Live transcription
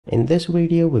In this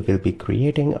video, we will be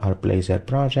creating our Blazor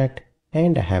project,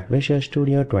 and I have Visual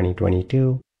Studio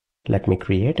 2022. Let me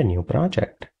create a new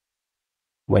project.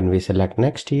 When we select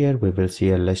next here, we will see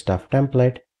a list of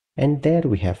template, and there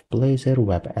we have Blazor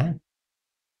web app.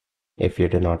 If you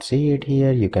do not see it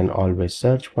here, you can always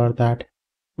search for that,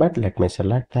 but let me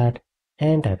select that,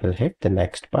 and I will hit the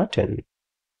next button.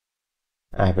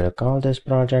 I will call this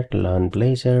project Learn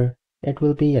Blazor. It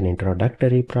will be an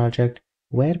introductory project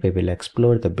where we will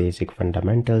explore the basic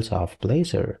fundamentals of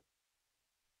Blazor.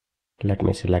 Let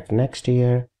me select next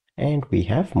here, and we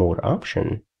have more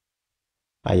options.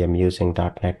 I am using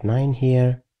 .NET 9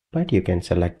 here, but you can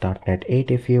select .NET 8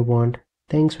 if you want.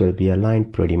 Things will be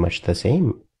aligned pretty much the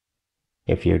same.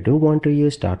 If you do want to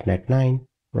use .NET 9,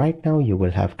 right now you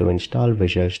will have to install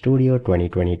Visual Studio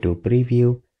 2022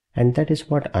 Preview, and that is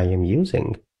what I am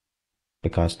using.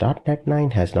 Because .NET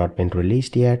 9 has not been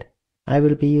released yet, I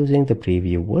will be using the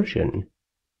preview version.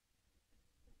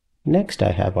 Next,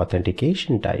 I have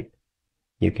authentication type.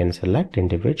 You can select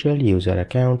individual user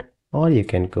account, or you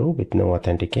can go with no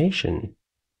authentication.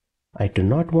 I do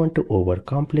not want to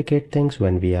overcomplicate things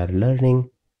when we are learning,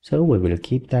 so we will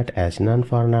keep that as none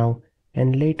for now,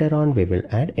 and later on we will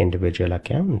add individual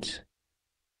accounts.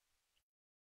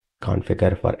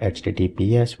 Configure for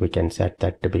HTTPS, we can set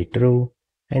that to be true,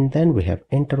 and then we have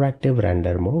interactive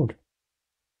render mode.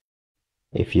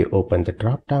 If you open the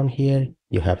drop down here,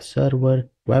 you have server,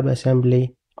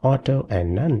 WebAssembly, auto,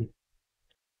 and none.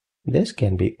 This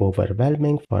can be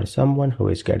overwhelming for someone who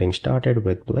is getting started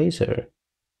with Blazor.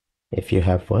 If you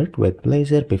have worked with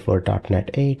Blazor before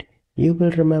 .NET 8, you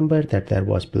will remember that there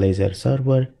was Blazor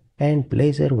Server and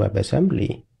Blazor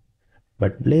WebAssembly.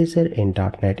 But Blazor in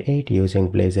 .NET 8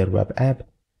 using Blazor Web App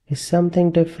is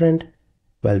something different.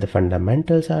 Well, the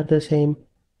fundamentals are the same,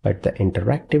 but the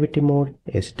interactivity mode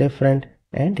is different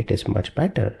and it is much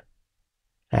better.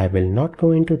 I will not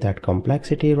go into that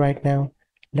complexity right now.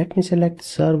 Let me select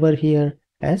Server here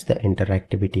as the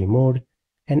interactivity mode,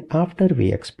 and after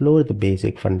we explore the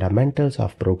basic fundamentals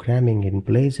of programming in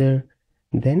Blazor,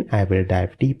 then I will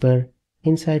dive deeper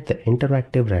inside the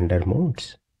interactive render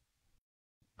modes.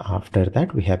 After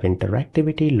that, we have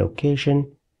interactivity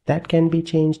location that can be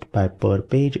changed by per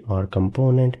page or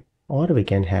component, or we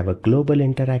can have a global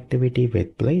interactivity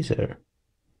with Blazor.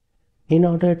 In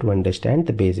order to understand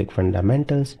the basic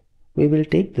fundamentals, we will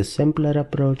take the simpler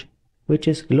approach, which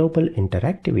is global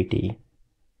interactivity.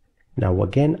 Now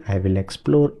again, I will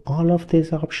explore all of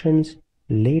these options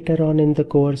later on in the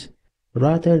course,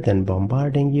 rather than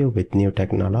bombarding you with new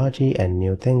technology and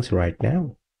new things right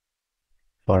now.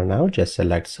 For now, just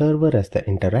select Server as the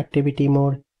interactivity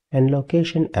mode and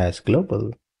location as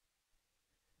global.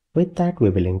 With that, we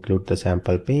will include the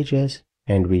sample pages,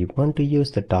 and we want to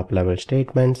use the top level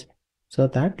statements, so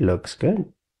that looks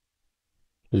good.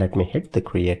 Let me hit the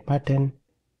create button,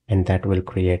 and that will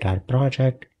create our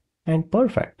project, and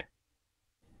perfect.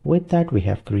 With that, we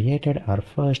have created our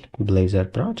first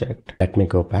Blazor project. Let me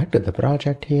go back to the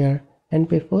project here, and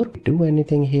before we do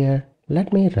anything here,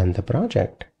 let me run the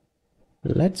project.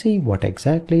 Let's see what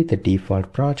exactly the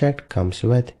default project comes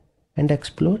with and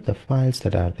explore the files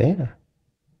that are there.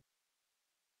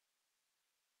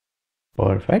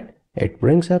 Perfect. It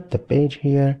brings up the page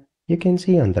here. You can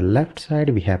see on the left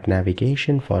side we have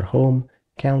navigation for home,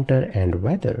 counter, and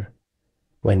weather.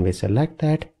 When we select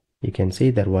that, you can see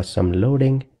there was some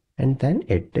loading and then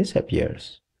it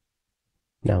disappears.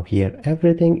 Now here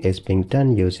everything is being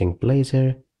done using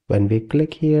Blazor. When we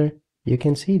click here, you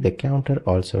can see the counter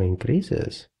also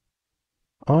increases.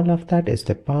 All of that is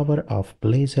the power of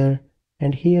Blazor,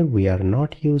 and here we are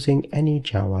not using any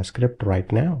JavaScript right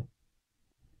now.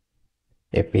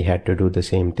 If we had to do the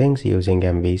same things using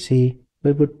MVC,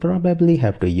 we would probably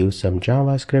have to use some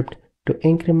JavaScript to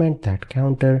increment that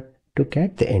counter to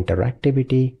get the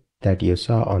interactivity that you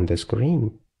saw on the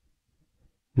screen.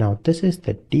 Now this is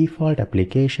the default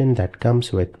application that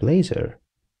comes with Blazor.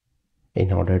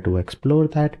 In order to explore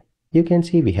that, you can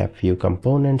see we have few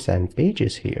components and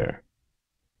pages here.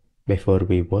 Before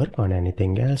we work on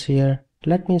anything else here,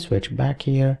 let me switch back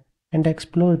here and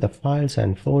explore the files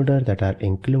and folder that are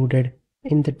included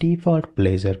in the default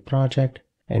Blazor project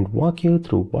and walk you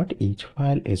through what each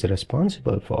file is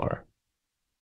responsible for.